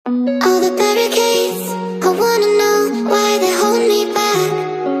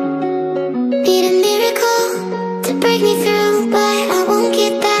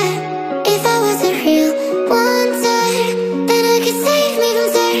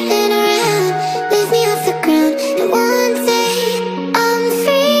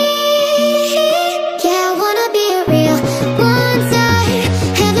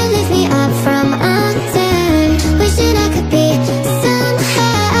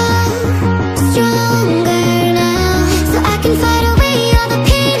stronger now, so I can fight away all the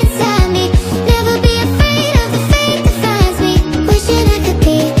pain inside me. Never be afraid of the fate that finds me. Wishing I could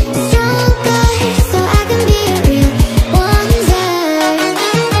be stronger, so I can be a real wonder.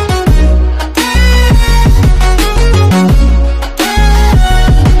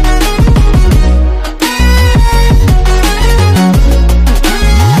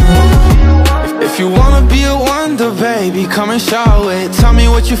 If you wanna be a wonder, baby, come and show it. Tell me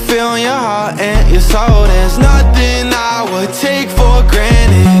what you feel in your heart and your soul. There's nothing I would take for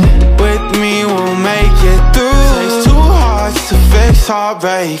granted. With me, we'll make it through. Takes two hearts to fix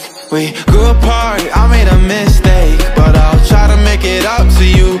heartbreak. We grew apart, I made a mistake, but I'll try to make it